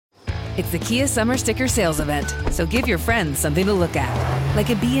It's the Kia Summer Sticker Sales Event, so give your friends something to look at, like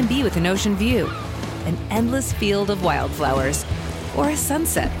a B&B with an ocean view, an endless field of wildflowers, or a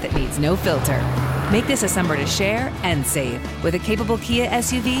sunset that needs no filter. Make this a summer to share and save with a capable Kia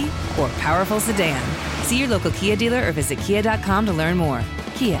SUV or powerful sedan. See your local Kia dealer or visit kia.com to learn more.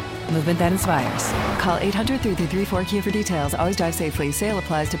 Kia, movement that inspires. Call 800-3334-KIA for details. Always drive safely. Sale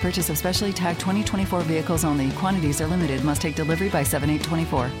applies to purchase of specially tagged 2024 vehicles only. Quantities are limited. Must take delivery by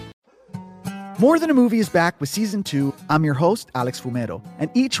 7/8/24. More Than a Movie is back with Season 2. I'm your host, Alex Fumero,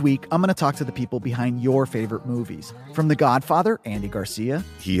 and each week I'm going to talk to the people behind your favorite movies. From The Godfather, Andy Garcia.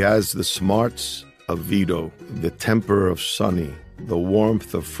 He has the smarts of Vito, the temper of Sonny, the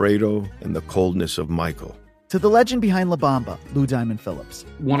warmth of Fredo, and the coldness of Michael. To the legend behind La Bamba, Lou Diamond Phillips.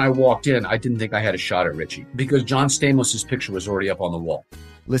 When I walked in, I didn't think I had a shot at Richie because John Stamos' picture was already up on the wall.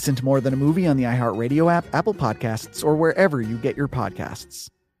 Listen to More Than a Movie on the iHeartRadio app, Apple Podcasts, or wherever you get your podcasts.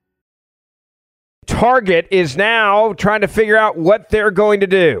 Target is now trying to figure out what they're going to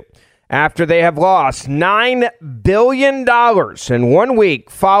do after they have lost $9 billion in 1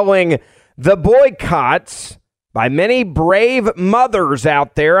 week following the boycotts by many brave mothers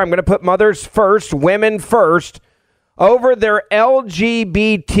out there. I'm going to put mothers first, women first, over their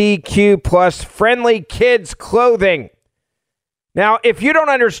LGBTQ plus friendly kids clothing. Now, if you don't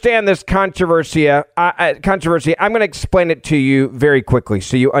understand this controversy, I'm going to explain it to you very quickly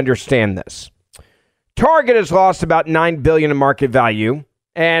so you understand this. Target has lost about $9 billion in market value,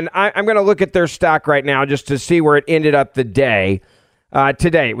 and I'm going to look at their stock right now just to see where it ended up the day.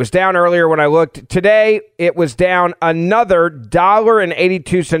 Today, it was down earlier when I looked. Today, it was down another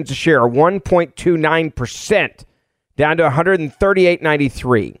 $1.82 a share, 1.29%, down to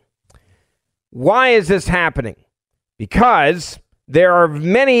 $138.93. Why is this happening? Because there are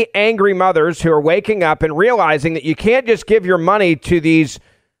many angry mothers who are waking up and realizing that you can't just give your money to these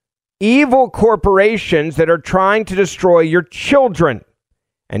evil corporations that are trying to destroy your children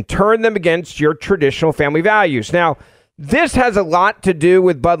and turn them against your traditional family values. Now, this has a lot to do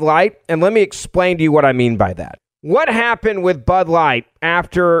with Bud Light, and let me explain to you what I mean by that. What happened with Bud Light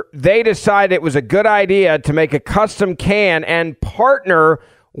after they decided it was a good idea to make a custom can and partner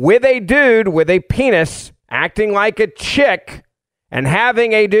with a dude with a penis acting like a chick and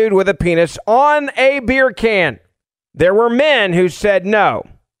having a dude with a penis on a beer can? There were men who said, no,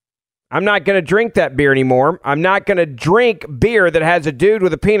 I'm not going to drink that beer anymore. I'm not going to drink beer that has a dude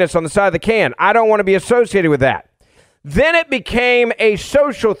with a penis on the side of the can. I don't want to be associated with that. Then it became a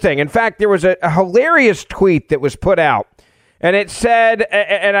social thing. In fact, there was a hilarious tweet that was put out, and it said,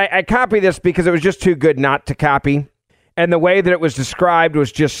 and I copied this because it was just too good not to copy, and the way that it was described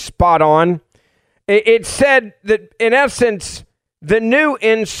was just spot on. It said that, in essence, the new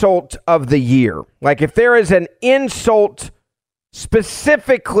insult of the year, like if there is an insult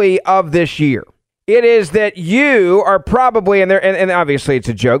specifically of this year, it is that you are probably, and obviously it's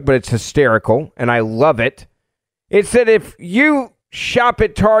a joke, but it's hysterical, and I love it. It's that if you shop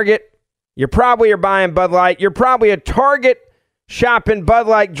at Target, you probably are buying Bud Light. You're probably a Target shopping Bud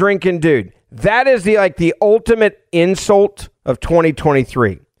Light drinking dude. That is the ultimate insult of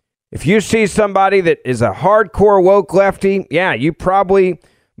 2023. If you see somebody that is a hardcore woke lefty, yeah, you probably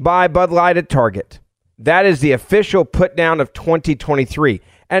buy Bud Light at Target. That is the official put down of 2023.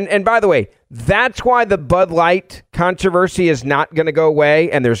 And by the way, that's why the Bud Light controversy is not going to go away,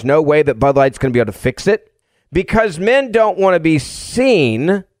 and there's no way that Bud Light's going to be able to fix it, because men don't want to be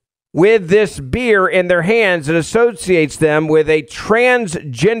seen with this beer in their hands that associates them with a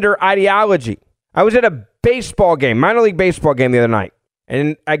transgender ideology. I was at a baseball game, minor league baseball game the other night,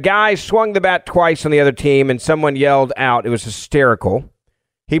 and a guy swung the bat twice on the other team, and someone yelled out. It was hysterical.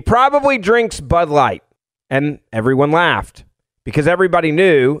 He probably drinks Bud Light. And everyone laughed because everybody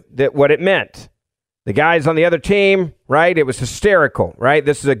knew that what it meant. The guys on the other team, right? It was hysterical, right?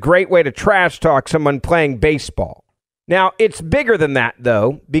 This is a great way to trash talk someone playing baseball. Now, it's bigger than that,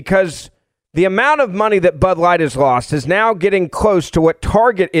 though, because the amount of money that Bud Light has lost is now getting close to what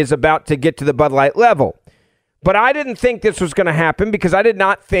Target is about to get to the Bud Light level. But I didn't think this was going to happen because I did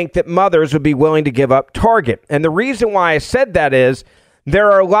not think that mothers would be willing to give up Target. And the reason why I said that is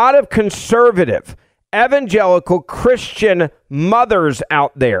there are a lot of conservative, evangelical Christian mothers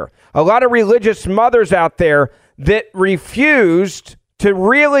out there, a lot of religious mothers out there that refused to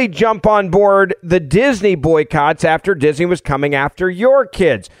really jump on board the Disney boycotts after Disney was coming after your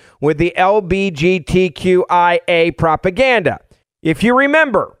kids with the LGBTQIA propaganda. If you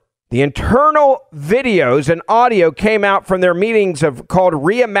remember, the internal videos and audio came out from their meetings called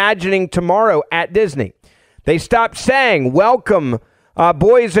Reimagining Tomorrow at Disney. They stopped saying, welcome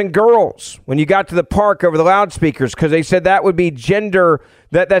boys and girls when you got to the park over the loudspeakers, because they said that would be gender,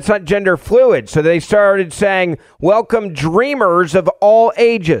 that's not gender fluid. So they started saying, welcome dreamers of all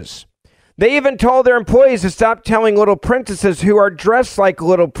ages. They even told their employees to stop telling little princesses who are dressed like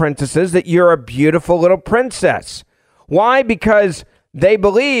little princesses that you're a beautiful little princess. Why? Because they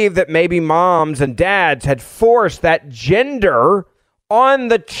believe that maybe moms and dads had forced that gender on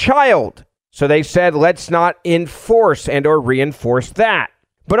the child. So they said, let's not enforce and or reinforce that.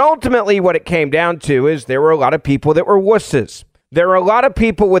 But ultimately what it came down to is there were a lot of people that were wusses. There were a lot of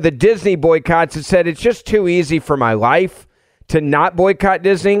people with the Disney boycotts that said, it's just too easy for my life to not boycott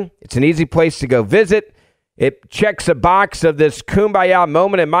Disney. It's an easy place to go visit. It checks a box of this kumbaya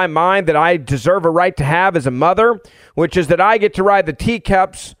moment in my mind that I deserve a right to have as a mother, which is that I get to ride the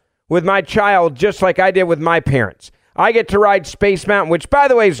teacups with my child just like I did with my parents. I get to ride Space Mountain, which, by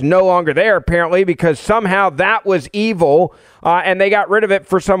the way, is no longer there, apparently, because somehow that was evil, and they got rid of it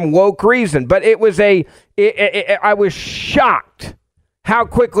for some woke reason. But it was I was shocked how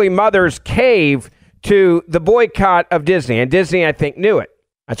quickly mothers cave to the boycott of Disney. And Disney, I think, knew it.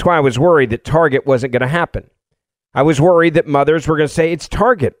 That's why I was worried that Target wasn't going to happen. I was worried that mothers were going to say, it's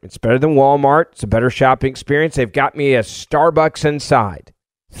Target. It's better than Walmart. It's a better shopping experience. They've got me a Starbucks inside.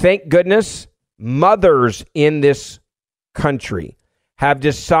 Thank goodness mothers in this country have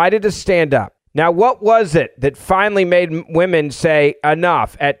decided to stand up. Now, what was it that finally made women say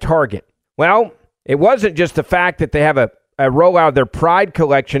enough at Target? Well, it wasn't just the fact that they have a rollout of their Pride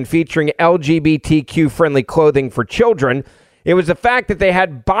collection featuring LGBTQ-friendly clothing for children. It was the fact that they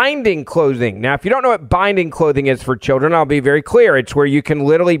had binding clothing. Now, if you don't know what binding clothing is for children, I'll be very clear. It's where you can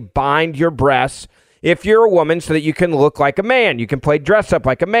literally bind your breasts if you're a woman so that you can look like a man. You can play dress up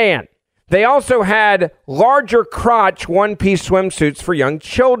like a man. They also had larger crotch one-piece swimsuits for young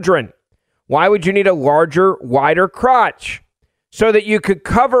children. Why would you need a larger, wider crotch? So that you could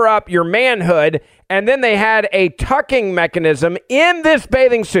cover up your manhood. And then they had a tucking mechanism in this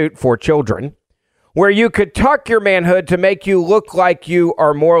bathing suit for children where you could tuck your manhood to make you look like you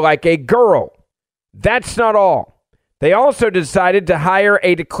are more like a girl. That's not all. They also decided to hire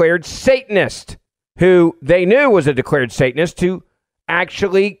a declared Satanist who they knew was a declared Satanist to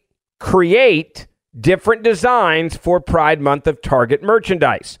actually create different designs for Pride Month of Target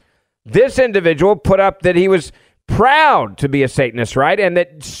merchandise. This individual put up that he was proud to be a Satanist, right? And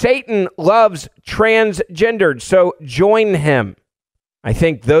that Satan loves transgendered, so join him. I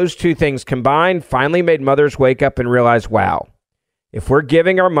think those two things combined finally made mothers wake up and realize, wow, if we're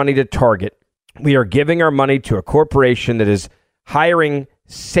giving our money to Target, we are giving our money to a corporation that is hiring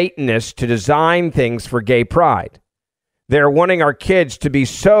Satanists to design things for gay pride. They're wanting our kids to be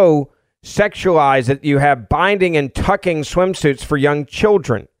so sexualized that you have binding and tucking swimsuits for young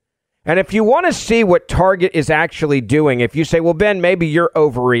children. And if you want to see what Target is actually doing, if you say, well, Ben, maybe you're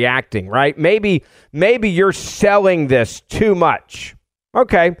overreacting, right? Maybe you're selling this too much.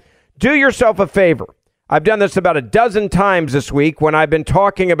 Okay, do yourself a favor. I've done this about a dozen times this week when I've been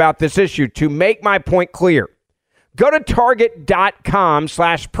talking about this issue to make my point clear. Go to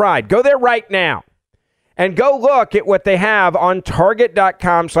target.com/pride. Go there right now. And go look at what they have on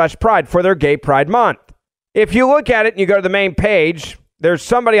target.com/pride for their Gay Pride Month. If you look at it and you go to the main page, there's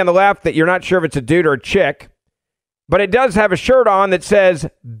somebody on the left that you're not sure if it's a dude or a chick, but it does have a shirt on that says,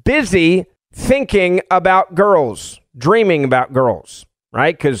 busy thinking about girls, dreaming about girls,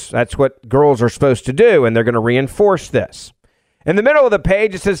 right? Because that's what girls are supposed to do, and they're going to reinforce this. In the middle of the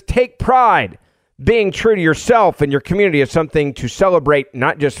page, it says, take pride. Being true to yourself and your community is something to celebrate,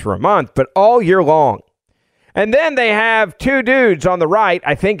 not just for a month, but all year long. And then they have two dudes on the right.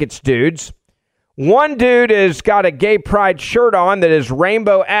 I think it's dudes. One dude has got a gay pride shirt on that is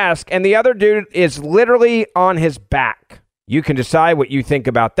rainbow-esque, and the other dude is literally on his back. You can decide what you think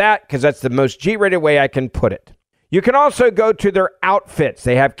about that, because that's the most G-rated way I can put it. You can also go to their outfits.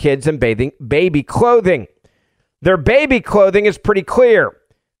 They have kids and baby clothing. Their baby clothing is pretty clear.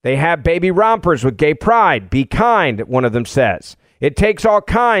 They have baby rompers with gay pride. Be kind, one of them says. It takes all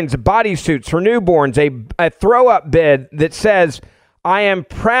kinds of bodysuits for newborns, a throw-up bid that says, I am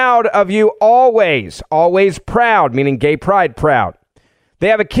proud of you always. Always proud, meaning gay pride proud. They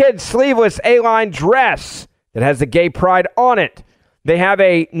have a kid's sleeveless A-line dress that has the gay pride on it. They have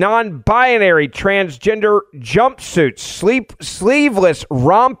a non-binary transgender jumpsuit, sleeveless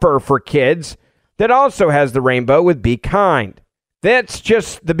romper for kids that also has the rainbow with Be Kind. That's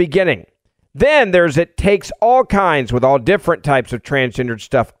just the beginning. Then there's It Takes All Kinds with all different types of transgendered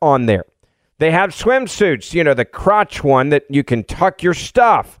stuff on there. They have swimsuits, you know, the crotch one that you can tuck your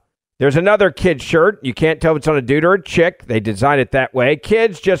stuff. There's another kid shirt. You can't tell if it's on a dude or a chick. They designed it that way.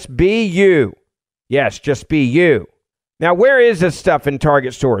 Kids, just be you. Yes, just be you. Now, where is this stuff in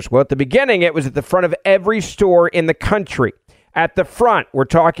Target stores? Well, at the beginning, it was at the front of every store in the country. At the front, we're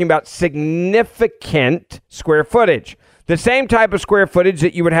talking about significant square footage. The same type of square footage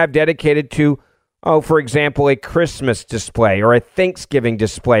that you would have dedicated to, for example, a Christmas display or a Thanksgiving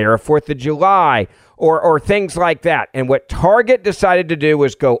display or a 4th of July or things like that. And what Target decided to do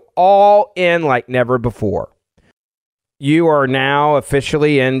was go all in like never before. You are now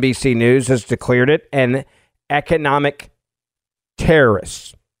officially, NBC News has declared it, an economic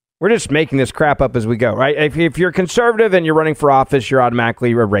terrorist. We're just making this crap up as we go, right? If you're conservative and you're running for office, you're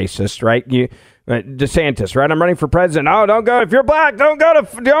automatically a racist, right? DeSantis, right? I'm running for president. Oh, don't go. If you're black, don't go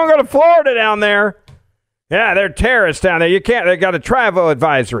to Florida down there. Yeah, they're terrorists down there. You can't. They got a travel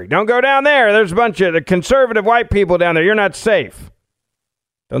advisory. Don't go down there. There's a bunch of conservative white people down there. You're not safe.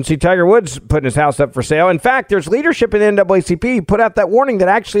 Don't see Tiger Woods putting his house up for sale. In fact, there's leadership in the NAACP who put out that warning that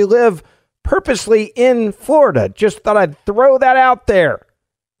actually live purposely in Florida. Just thought I'd throw that out there.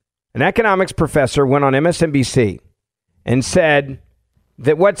 An economics professor went on MSNBC and said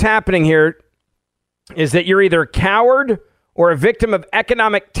that what's happening here is that you're either a coward or a victim of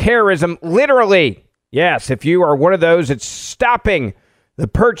economic terrorism, literally. Yes, if you are one of those, it's stopping the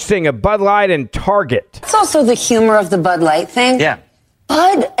purchasing of Bud Light and Target. It's also the humor of the Bud Light thing. Yeah.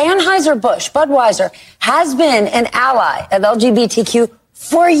 Anheuser-Busch, Budweiser, has been an ally of LGBTQ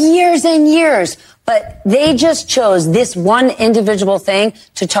for years and years. But they just chose this one individual thing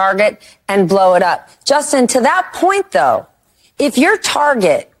to target and blow it up. Justin, to that point, though, if you're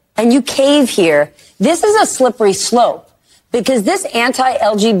Target and you cave here, this is a slippery slope because this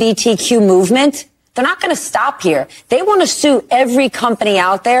anti-LGBTQ movement, they're not going to stop here. They want to sue every company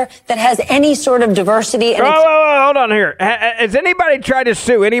out there that has any sort of diversity. And hold on here. Has anybody tried to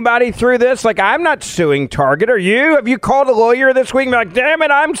sue anybody through this? Like, I'm not suing Target. Are you? Have you called a lawyer this week and be like, damn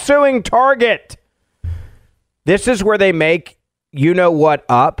it, I'm suing Target? This is where they make you-know-what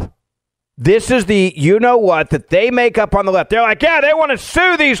up. This is the you-know-what that they make up on the left. They're like, yeah, they want to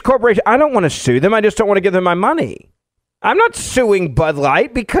sue these corporations. I don't want to sue them. I just don't want to give them my money. I'm not suing Bud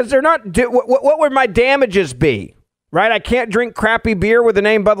Light because they're not... What would my damages be? Right? I can't drink crappy beer with the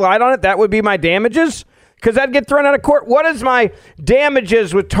name Bud Light on it. That would be my damages? Because I'd get thrown out of court. What is my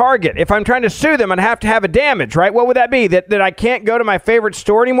damages with Target? If I'm trying to sue them, I'd have to have a damage, right? What would that be? That I can't go to my favorite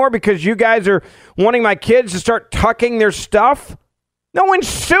store anymore because you guys are wanting my kids to start tucking their stuff? No one's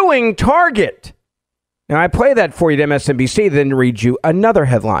suing Target. Now, I play that for you to MSNBC, then read you another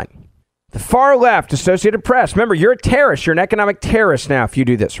headline. The far left, Associated Press. Remember, you're a terrorist. You're an economic terrorist now if you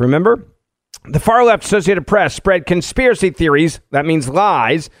do this. Remember? The far left Associated Press spread conspiracy theories, that means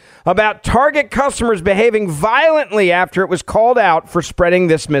lies, about Target customers behaving violently after it was called out for spreading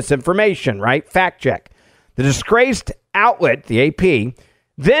this misinformation, right? Fact check. The disgraced outlet, the AP,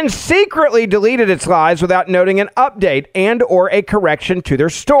 then secretly deleted its lies without noting an update and or a correction to their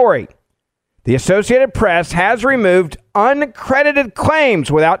story. The Associated Press has removed uncredited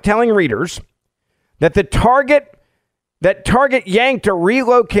claims without telling readers that Target yanked or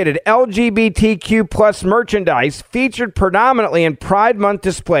relocated LGBTQ plus merchandise featured predominantly in Pride Month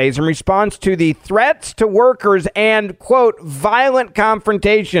displays in response to the threats to workers and, quote, violent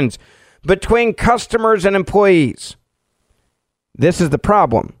confrontations between customers and employees. This is the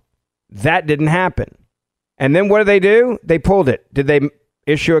problem. That didn't happen. And then what do? They pulled it. Did they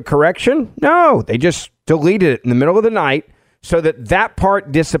issue a correction? No, they just deleted it in the middle of the night so that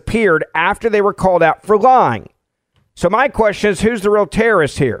part disappeared after they were called out for lying. So my question is, who's the real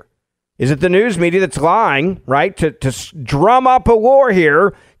terrorist here? Is it the news media that's lying, right, to drum up a war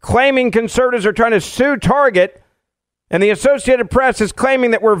here, claiming conservatives are trying to sue Target, and the Associated Press is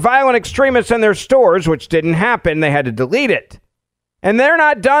claiming that we're violent extremists in their stores, which didn't happen. They had to delete it. And they're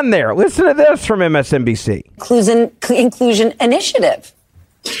not done there. Listen to this from MSNBC. Inclusion initiative.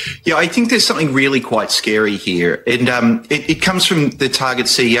 Yeah, I think there's something really quite scary here. And it comes from the Target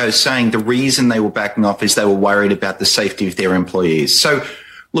CEO saying the reason they were backing off is they were worried about the safety of their employees. So,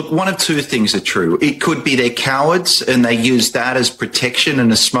 look, one of two things are true. It could be they're cowards and they use that as protection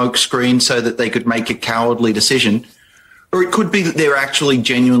and a smokescreen so that they could make a cowardly decision. Or it could be that they're actually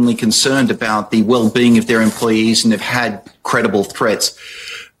genuinely concerned about the well-being of their employees and have had credible threats.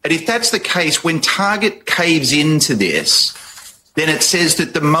 And if that's the case, when Target caves into this, then it says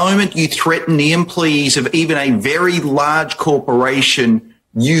that the moment you threaten the employees of even a very large corporation,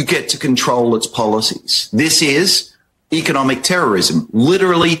 you get to control its policies. This is economic terrorism,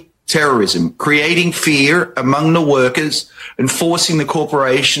 literally terrorism, creating fear among the workers and forcing the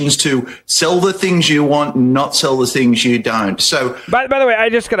corporations to sell the things you want and not sell the things you don't. So, by the way, I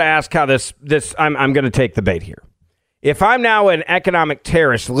just got to ask how this I'm going to take the bait here. If I'm now an economic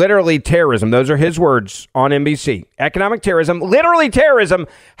terrorist, literally terrorism, those are his words on NBC, economic terrorism, literally terrorism,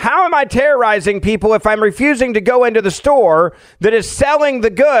 how am I terrorizing people if I'm refusing to go into the store that is selling the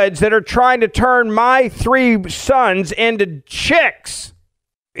goods that are trying to turn my 3 sons into chicks?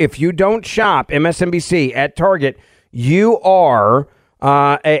 If you don't shop MSNBC at Target, you are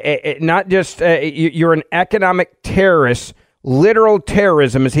not just, you're an economic terrorist, literal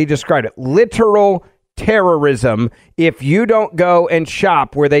terrorism as he described it, literal terrorism if you don't go and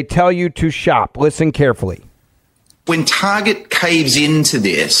shop where they tell you to shop. Listen carefully. When Target caves into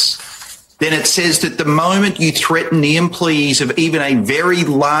this, then it says that the moment you threaten the employees of even a very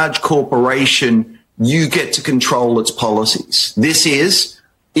large corporation, you get to control its policies. This is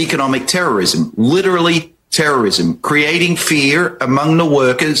economic terrorism, literally terrorism, creating fear among the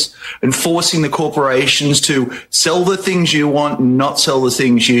workers and forcing the corporations to sell the things you want and not sell the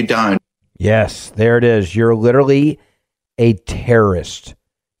things you don't. Yes, there it is. You're literally a terrorist.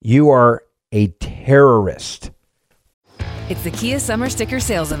 You are a terrorist. It's the Kia Summer Sticker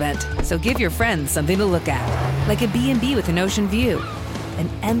Sales Event, so give your friends something to look at, like a B&B with an ocean view, an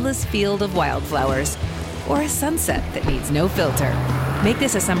endless field of wildflowers, or a sunset that needs no filter. Make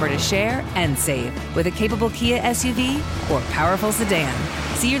this a summer to share and save with a capable Kia SUV or powerful sedan.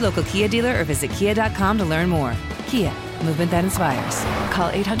 See your local Kia dealer or visit kia.com to learn more. Kia, movement that inspires.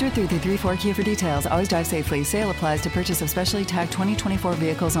 Call 800-3334-KIA for details. Always drive safely. Sale applies to purchase of specially tagged 2024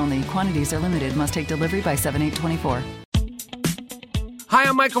 vehicles only. Quantities are limited. Must take delivery by 7/8/24. Hi,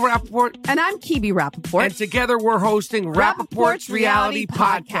 I'm Michael Rappaport. And I'm Kibi Rappaport. And together we're hosting Rappaport's Reality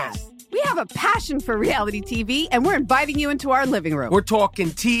Podcast. We have a passion for reality TV, and we're inviting you into our living room. We're talking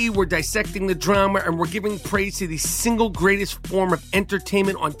tea, we're dissecting the drama, and we're giving praise to the single greatest form of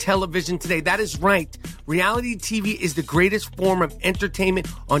entertainment on television today. That is right. Reality TV is the greatest form of entertainment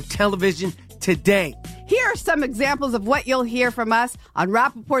on television today. Here are some examples of what you'll hear from us on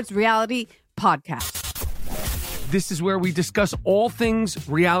Rappaport's Reality Podcast. This is where we discuss all things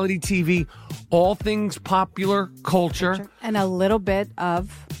reality TV, all things popular culture. And a little bit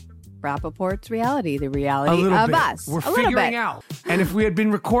of Rappaport's reality, the reality of bit. us. We're figuring out. And if we had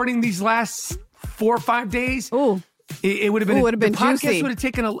been recording these last 4 or 5 days, it would have been, the podcast juicy. would have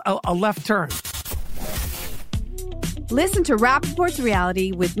taken a left turn. Listen to Rappaport's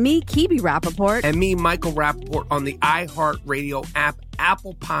Reality with me, Kibi Rappaport. And me, Michael Rappaport, on the iHeartRadio app,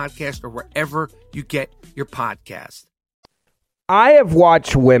 Apple Podcast, or wherever you get your podcast. I have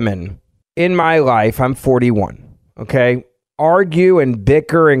watched women in my life, I'm 41, okay, argue and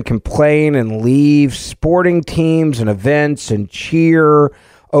bicker and complain and leave sporting teams and events and cheer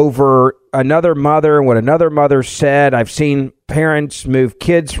over another mother and what another mother said. I've seen parents move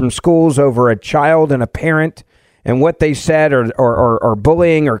kids from schools over a child and a parent and what they said, or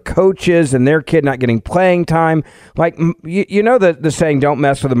bullying, or coaches and their kid not getting playing time. Like, you know the saying, don't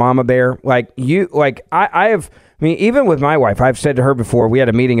mess with a mama bear? I mean, even with my wife, I've said to her before, we had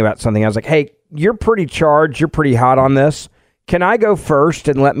a meeting about something. I was like, hey, you're pretty charged. You're pretty hot on this. Can I go first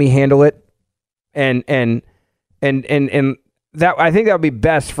and let me handle it? And that, I think that would be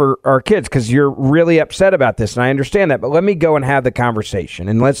best for our kids, because you're really upset about this, and I understand that. But let me go and have the conversation,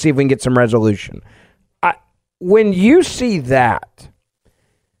 and let's see if we can get some resolution. When you see that,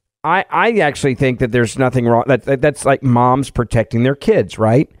 I actually think that there's nothing wrong. That's like moms protecting their kids,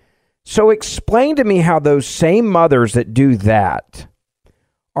 right? So explain to me how those same mothers that do that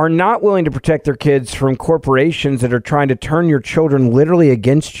are not willing to protect their kids from corporations that are trying to turn your children literally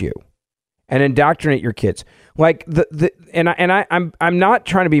against you and indoctrinate your kids. Like I'm not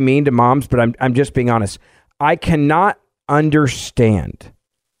trying to be mean to moms, but I'm just being honest. I cannot understand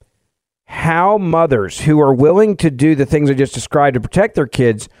how mothers who are willing to do the things I just described to protect their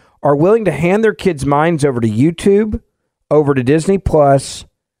kids are willing to hand their kids' minds over to YouTube, over to Disney Plus,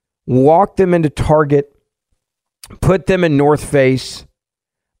 walk them into Target, put them in North Face.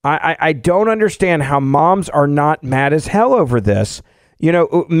 I don't understand how moms are not mad as hell over this. You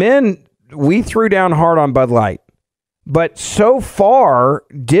know, men, we threw down hard on Bud Light, but so far,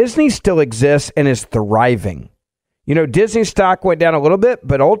 Disney still exists and is thriving. You know, Disney stock went down a little bit,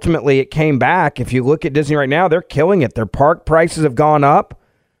 but ultimately it came back. If you look at Disney right now, they're killing it. Their park prices have gone up.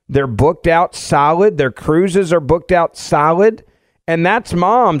 They're booked out solid. Their cruises are booked out solid. And that's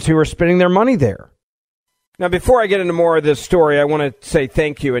moms who are spending their money there. Now, before I get into more of this story, I want to say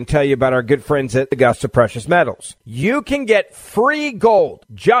thank you and tell you about our good friends at Augusta Precious Metals. You can get free gold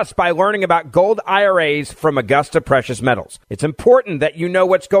just by learning about gold IRAs from Augusta Precious Metals. It's important that you know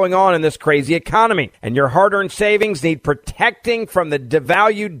what's going on in this crazy economy, and your hard-earned savings need protecting from the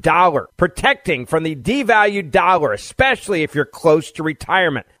devalued dollar. Protecting from the devalued dollar, especially if you're close to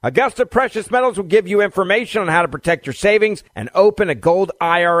retirement. Augusta Precious Metals will give you information on how to protect your savings and open a gold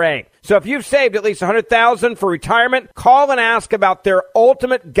IRA. So if you've saved at least $100,000 for retirement, call and ask about their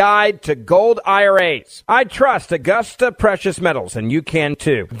ultimate guide to gold IRAs. I trust Augusta Precious Metals, and you can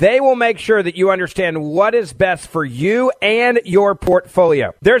too. They will make sure that you understand what is best for you and your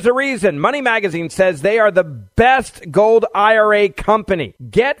portfolio. There's a reason Money Magazine says they are the best gold IRA company.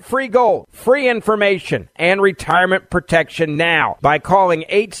 Get free gold, free information, and retirement protection now by calling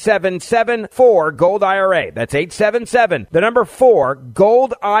 877-4-GOLD-IRA. That's 877, the number 4,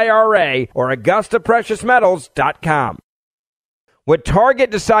 GOLD IRA. Or AugustaPreciousMetals.com. What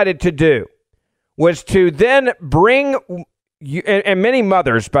Target decided to do was to then bring, and many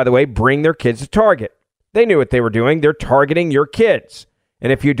mothers, by the way, bring their kids to Target. They knew what they were doing. They're targeting your kids.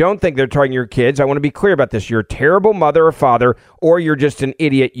 And if you don't think they're targeting your kids, I want to be clear about this. You're a terrible mother or father, or you're just an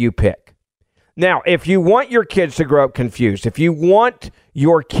idiot, you pick. Now, if you want your kids to grow up confused, if you want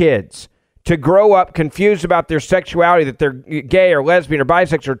your kids to grow up confused about their sexuality, that they're gay or lesbian or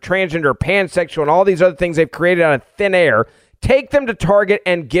bisexual or transgender or pansexual and all these other things they've created out of thin air, take them to Target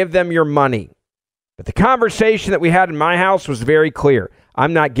and give them your money. But the conversation that we had in my house was very clear.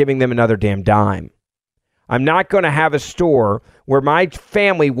 I'm not giving them another damn dime. I'm not going to have a store where my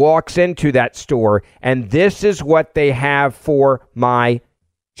family walks into that store and this is what they have for my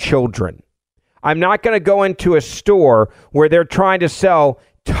children. I'm not going to go into a store where they're trying to sell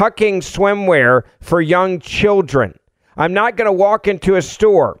tucking swimwear for young children. I'm not going to walk into a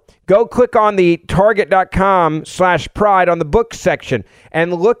store. Go click on the target.com/pride on the book section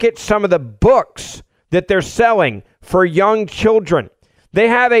and look at some of the books that they're selling for young children. They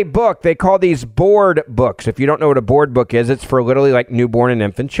have a book. They call these board books. If you don't know what a board book is, it's for literally like newborn and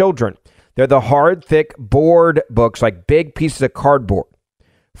infant children. They're the hard, thick board books, like big pieces of cardboard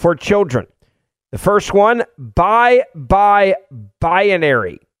for children. The first one, binary.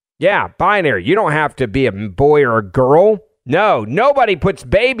 Yeah, binary. You don't have to be a boy or a girl. No, nobody puts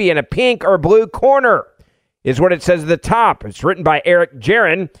baby in a pink or blue corner, is what it says at the top. It's written by Eric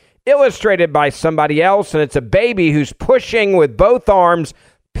Jaron, illustrated by somebody else, and it's a baby who's pushing with both arms,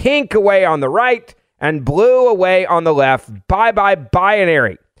 pink away on the right and blue away on the left.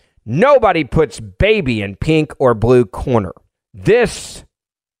 Binary. Nobody puts baby in pink or blue corner. This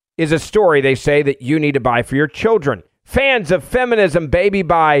is a story, they say, that you need to buy for your children. Fans of Feminism, Baby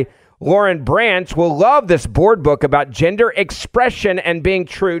by Lauren Branch, will love this board book about gender expression and being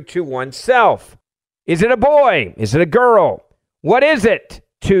true to oneself. Is it a boy? Is it a girl? What is it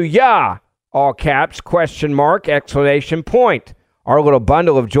to ya? All caps, question mark, exclamation point. Our little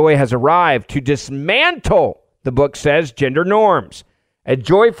bundle of joy has arrived to dismantle, the book says, gender norms. A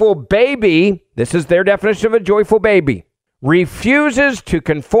joyful baby, this is their definition of a joyful baby, refuses to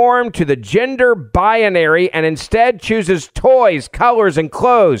conform to the gender binary and instead chooses toys, colors, and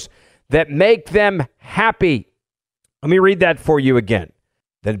clothes that make them happy. Let me read that for you again.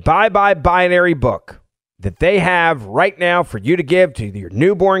 The binary book that they have right now for you to give to your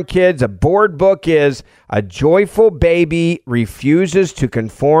newborn kids, a board book, is a joyful baby refuses to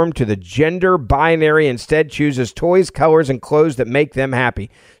conform to the gender binary, instead chooses toys, colors, and clothes that make them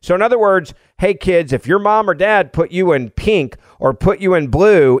happy. So in other words, hey kids, if your mom or dad put you in pink or put you in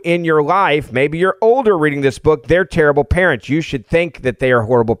blue in your life, maybe you're older reading this book, they're terrible parents. You should think that they are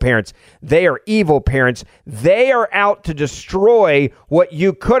horrible parents. They are evil parents. They are out to destroy what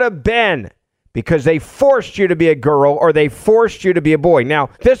you could have been, because they forced you to be a girl or they forced you to be a boy. Now,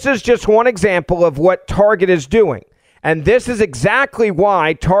 this is just one example of what Target is doing. And this is exactly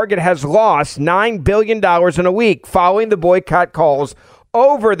why Target has lost $9 billion in a week following the boycott calls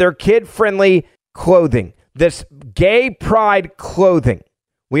over their kid-friendly clothing, this gay pride clothing.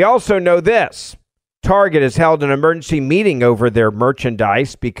 We also know this. Target has held an emergency meeting over their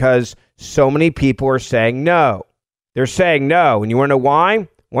merchandise because so many people are saying no. They're saying no. And you want to know why?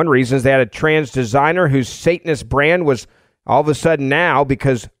 One reason is they had a trans designer whose Satanist brand was all of a sudden now,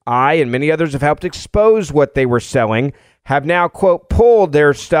 because I and many others have helped expose what they were selling, have now, quote, pulled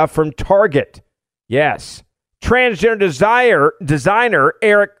their stuff from Target. Yes. Transgender designer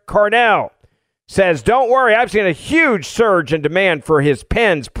Eric Carnell says, don't worry, I've seen a huge surge in demand for his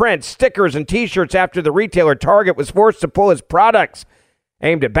pens, prints, stickers, and T-shirts after the retailer Target was forced to pull his products,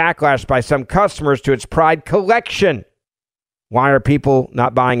 aimed at backlash by some customers to its Pride collection. Why are people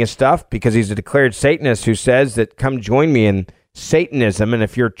not buying his stuff? Because he's a declared Satanist who says that come join me in Satanism. And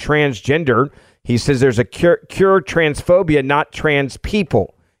if you're transgender, he says there's a cure transphobia, not trans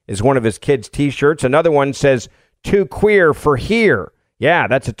people, is one of his kids' T-shirts. Another one says too queer for here. Yeah,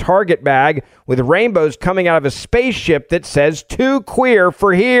 that's a Target bag with rainbows coming out of a spaceship that says too queer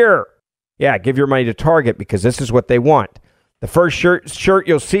for here. Yeah, give your money to Target because this is what they want. The first shirt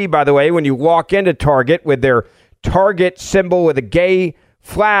you'll see, by the way, when you walk into Target with their Target symbol with a gay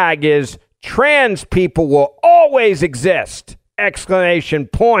flag is trans people will always exist! Exclamation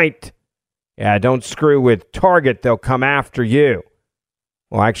point. Yeah, don't screw with Target. They'll come after you.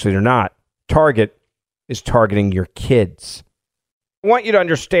 Well, actually, they're not. Target is targeting your kids. I want you to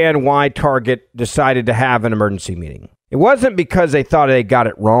understand why Target decided to have an emergency meeting. It wasn't because they thought they got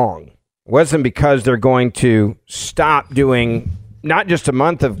it wrong. It wasn't because they're going to stop doing not just a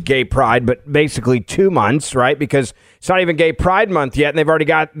month of gay pride, but basically 2 months, right? Because it's not even gay pride month yet, and they've already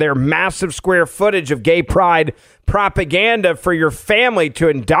got their massive square footage of gay pride propaganda for your family to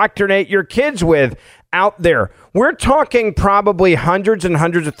indoctrinate your kids with out there. We're talking probably hundreds and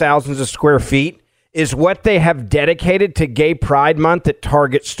hundreds of thousands of square feet is what they have dedicated to gay pride month at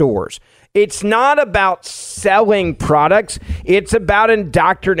Target stores. It's not about selling products. It's about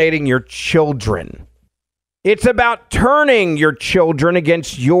indoctrinating your children. It's about turning your children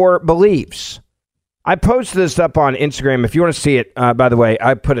against your beliefs. I posted this up on Instagram. If you want to see it, by the way,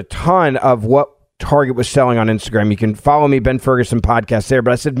 I put a ton of what Target was selling on Instagram. You can follow me, Ben Ferguson Podcast there.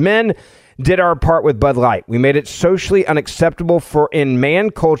 But I said, men did our part with Bud Light. We made it socially unacceptable for in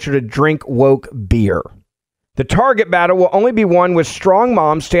man culture to drink woke beer. The Target battle will only be won with strong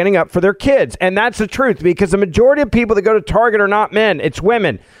moms standing up for their kids. And that's the truth, because the majority of people that go to Target are not men. It's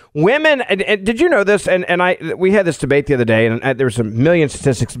women. Women, and did you know this? And we had this debate the other day, and there's a million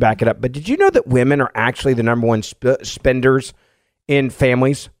statistics to back it up. But did you know that women are actually the number one spenders in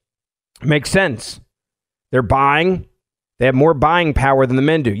families? Makes sense. They're buying. They have more buying power than the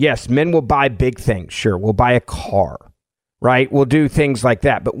men do. Yes, men will buy big things. Sure, we'll buy a car. Right? We'll do things like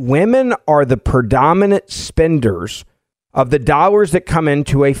that. But women are the predominant spenders of the dollars that come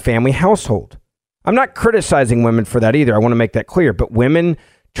into a family household. I'm not criticizing women for that either. I want to make that clear. But women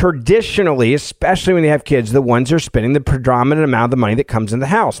traditionally, especially when they have kids, the ones who are spending the predominant amount of the money that comes in the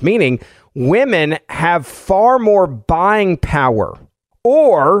house. Meaning women have far more buying power.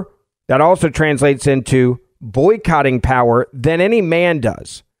 Or that also translates into boycotting power than any man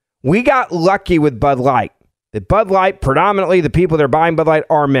does. We got lucky with Bud Light. The Bud Light, predominantly the people that are buying Bud Light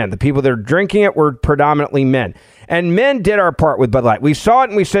are men. The people that are drinking it were predominantly men. And men did our part with Bud Light. We saw it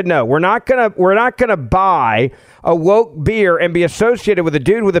and we said, no, we're not gonna buy a woke beer and be associated with a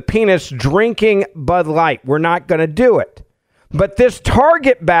dude with a penis drinking Bud Light. We're not gonna do it. But this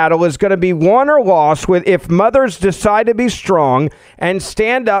Target battle is going to be won or lost with if mothers decide to be strong and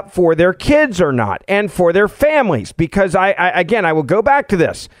stand up for their kids or not, and for their families. Because I will go back to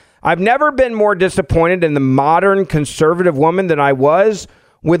this. I've never been more disappointed in the modern conservative woman than I was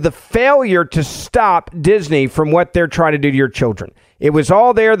with the failure to stop Disney from what they're trying to do to your children. It was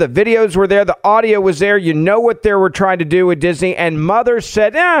all there. The videos were there. The audio was there. You know what they were trying to do with Disney. And mothers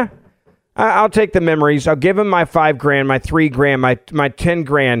said, I'll take the memories. I'll give them my $5,000, my $3,000, my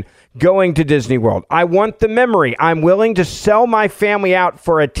 $10,000 going to Disney World. I want the memory. I'm willing to sell my family out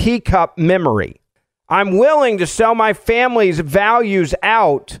for a teacup memory. I'm willing to sell my family's values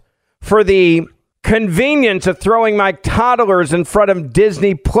out for the convenience of throwing my toddlers in front of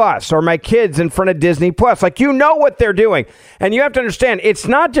Disney Plus or my kids in front of Disney Plus. Like, you know what they're doing. And you have to understand, it's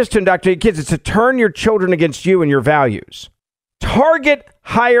not just to indoctrinate kids, it's to turn your children against you and your values. Target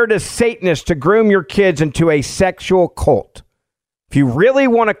hired a Satanist to groom your kids into a sexual cult. If you really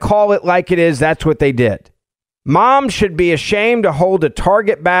want to call it like it is, that's what they did. Moms should be ashamed to hold a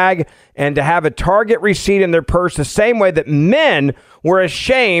Target bag and to have a Target receipt in their purse the same way that men were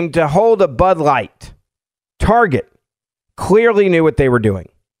ashamed to hold a Bud Light. Target clearly knew what they were doing.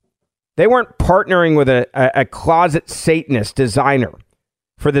 They weren't partnering with a closet Satanist designer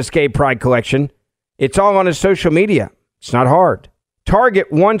for this gay pride collection. It's all on his social media. It's not hard.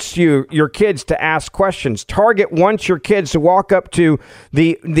 Target wants your kids to ask questions. Target wants your kids to walk up to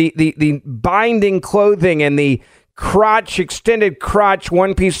the binding clothing and the extended crotch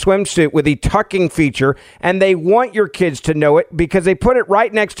one-piece swimsuit with the tucking feature, and they want your kids to know it because they put it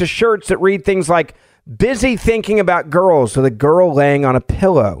right next to shirts that read things like busy thinking about girls with a girl laying on a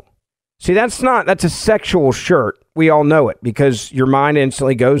pillow. See, that's a sexual shirt. We all know it because your mind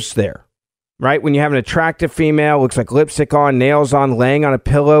instantly goes there. Right? When you have an attractive female, looks like lipstick on, nails on, laying on a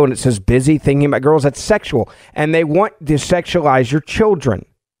pillow, and it says busy thinking about girls, that's sexual. And they want to sexualize your children.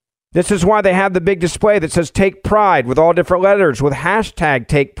 This is why they have the big display that says Take Pride with all different letters, with hashtag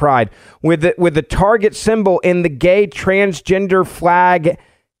Take Pride, with the Target symbol in the gay transgender flag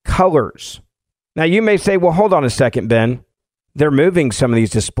colors. Now, you may say, well, hold on a second, Ben. They're moving some of these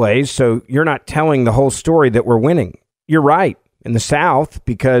displays, so you're not telling the whole story that we're winning. You're right. In the South,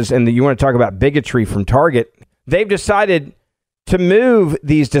 because, and you want to talk about bigotry from Target, they've decided to move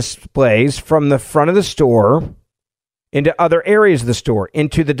these displays from the front of the store into other areas of the store,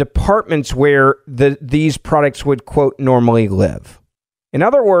 into the departments where these products would, quote, normally live. In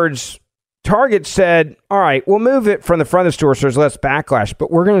other words, Target said, all right, we'll move it from the front of the store so there's less backlash,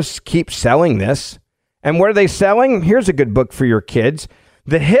 but we're going to keep selling this. And what are they selling? Here's a good book for your kids.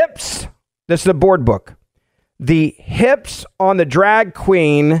 The hips, this is a board book. The hips on the drag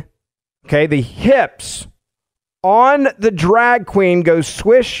queen, okay, the hips on the drag queen go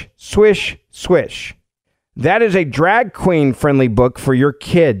swish, swish, swish. That is a drag queen friendly book for your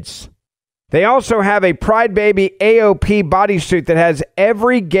kids. They also have a Pride Baby AOP bodysuit that has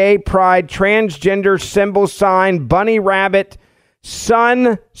every gay pride, transgender symbol sign, bunny rabbit,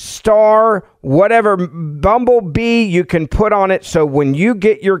 sun, star, whatever, bumblebee you can put on it. So when you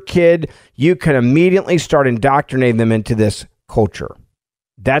get your kid, you can immediately start indoctrinating them into this culture.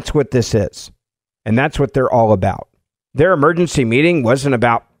 That's what this is. And that's what they're all about. Their emergency meeting wasn't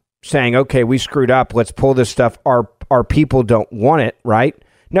about saying, okay, we screwed up. Let's pull this stuff. Our people don't want it, right?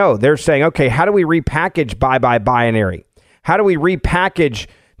 No, they're saying, okay, how do we repackage bye-bye binary? How do we repackage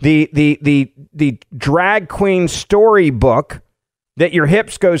the drag queen storybook that your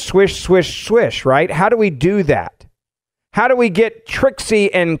hips go swish, swish, swish, right? How do we do that? How do we get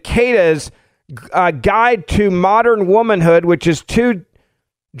Trixie and Kata's Guide to Modern Womanhood, which is two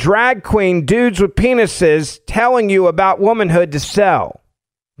drag queen dudes with penises telling you about womanhood to sell?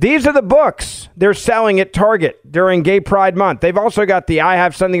 These are the books they're selling at Target during Gay Pride Month. They've also got the I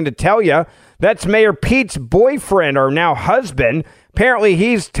Have Something to Tell You. That's Mayor Pete's boyfriend, or now husband. Apparently,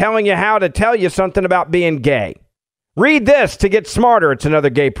 he's telling you how to tell you something about being gay. Read this to get smarter. It's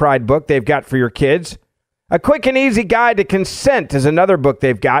another Gay Pride book they've got for your kids. A Quick and Easy Guide to Consent is another book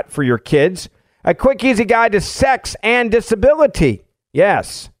they've got for your kids. A Quick, Easy Guide to Sex and Disability.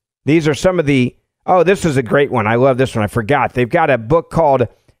 Yes, these are some of the... Oh, this is a great one. I love this one. I forgot. They've got a book called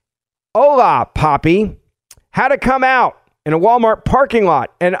Hola, Poppy, How to Come Out in a Walmart Parking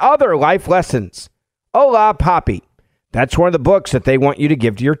Lot and Other Life Lessons. Hola, Poppy. That's one of the books that they want you to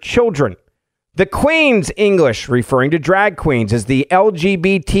give to your children. The Queen's English, referring to drag queens, is the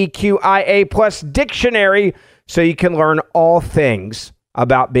LGBTQIA plus dictionary, so you can learn all things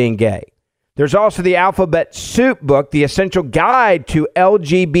about being gay. There's also the Alphabet Soup book, The Essential Guide to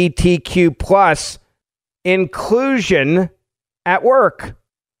LGBTQ plus inclusion at work.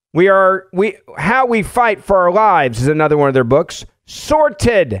 How We Fight for Our Lives is another one of their books.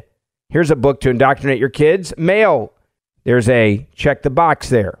 Sorted. Here's a book to indoctrinate your kids. Male. There's a check the box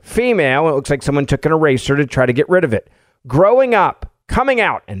there. Female. It looks like someone took an eraser to try to get rid of it. Growing Up, Coming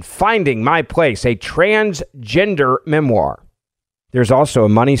Out, and Finding My Place, a transgender memoir. There's also a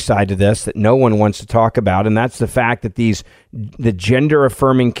money side to this that no one wants to talk about, and that's the fact that the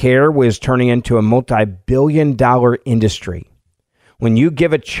gender-affirming care was turning into a multi-billion-dollar industry. When you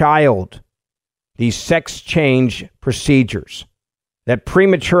give a child these sex change procedures that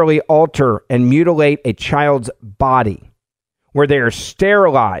prematurely alter and mutilate a child's body, where they are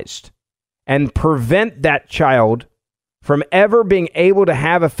sterilized and prevent that child from ever being able to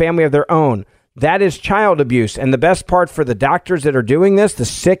have a family of their own, that is child abuse. And the best part for the doctors that are doing this, the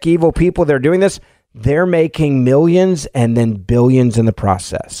sick, evil people that are doing this, they're making millions and then billions in the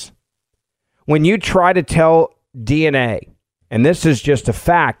process. When you try to tell DNA, and this is just a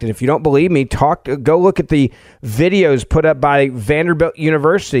fact, and if you don't believe me, go look at the videos put up by Vanderbilt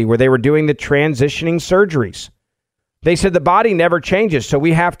University where they were doing the transitioning surgeries. They said the body never changes, so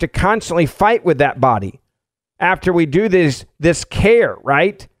we have to constantly fight with that body after we do this care,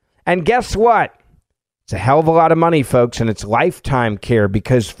 right? And guess what? It's a hell of a lot of money, folks, and it's lifetime care,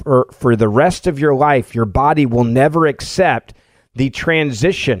 because for the rest of your life, your body will never accept the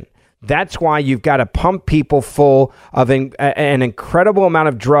transition. That's why you've got to pump people full of an incredible amount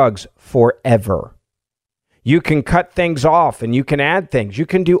of drugs forever. You can cut things off and you can add things. You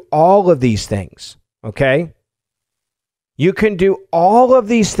can do all of these things, okay? You can do all of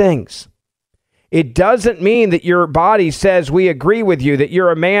these things. It doesn't mean that your body says we agree with you that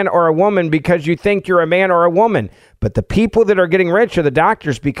you're a man or a woman because you think you're a man or a woman. But the people that are getting rich are the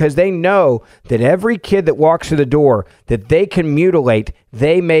doctors, because they know that every kid that walks through the door that they can mutilate,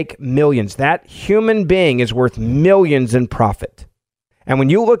 they make millions. That human being is worth millions in profit. And when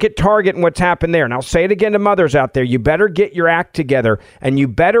you look at Target and what's happened there, and I'll say it again to mothers out there, you better get your act together, and you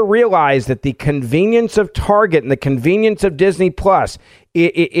better realize that the convenience of Target and the convenience of Disney Plus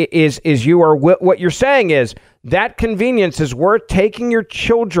what you're saying is that convenience is worth taking your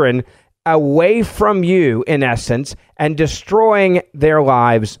children away from you, in essence, and destroying their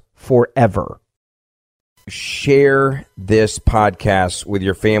lives forever. Share this podcast with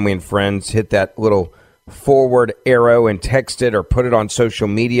your family and friends. Hit that little forward arrow and text it or put it on social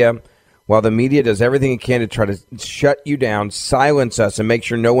media, while the media does everything it can to try to shut you down, silence us, and make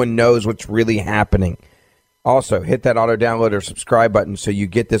sure no one knows what's really happening. Also, hit that auto download or subscribe button so you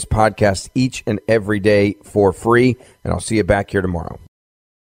get this podcast each and every day for free, and I'll see you back here tomorrow.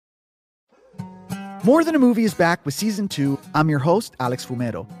 More Than a Movie is back with Season 2. I'm your host, Alex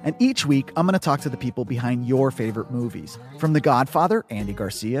Fumero, and each week I'm going to talk to the people behind your favorite movies. From The Godfather, Andy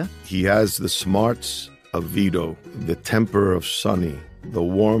Garcia. He has the smarts of Vito, the temper of Sonny, the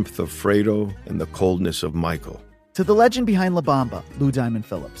warmth of Fredo, and the coldness of Michael. To the legend behind La Bamba, Lou Diamond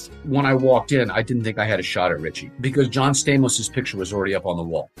Phillips. When I walked in, I didn't think I had a shot at Richie because John Stamos' picture was already up on the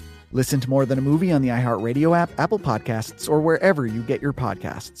wall. Listen to More Than a Movie on the iHeartRadio app, Apple Podcasts, or wherever you get your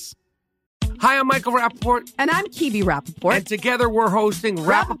podcasts. Hi, I'm Michael Rappaport. And I'm Kibi Rappaport. And together we're hosting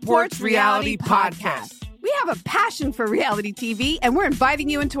Rappaport's Reality Podcast. We have a passion for reality TV, and we're inviting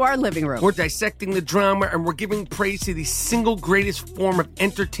you into our living room. We're dissecting the drama, and we're giving praise to the single greatest form of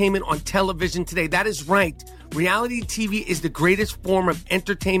entertainment on television today. That is right. Reality TV is the greatest form of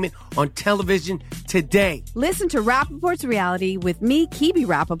entertainment on television today. Listen to Rappaport's Reality with me, Kibi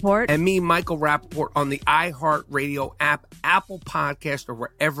Rappaport. And me, Michael Rappaport, on the iHeartRadio app, Apple Podcast, or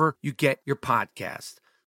wherever you get your podcast.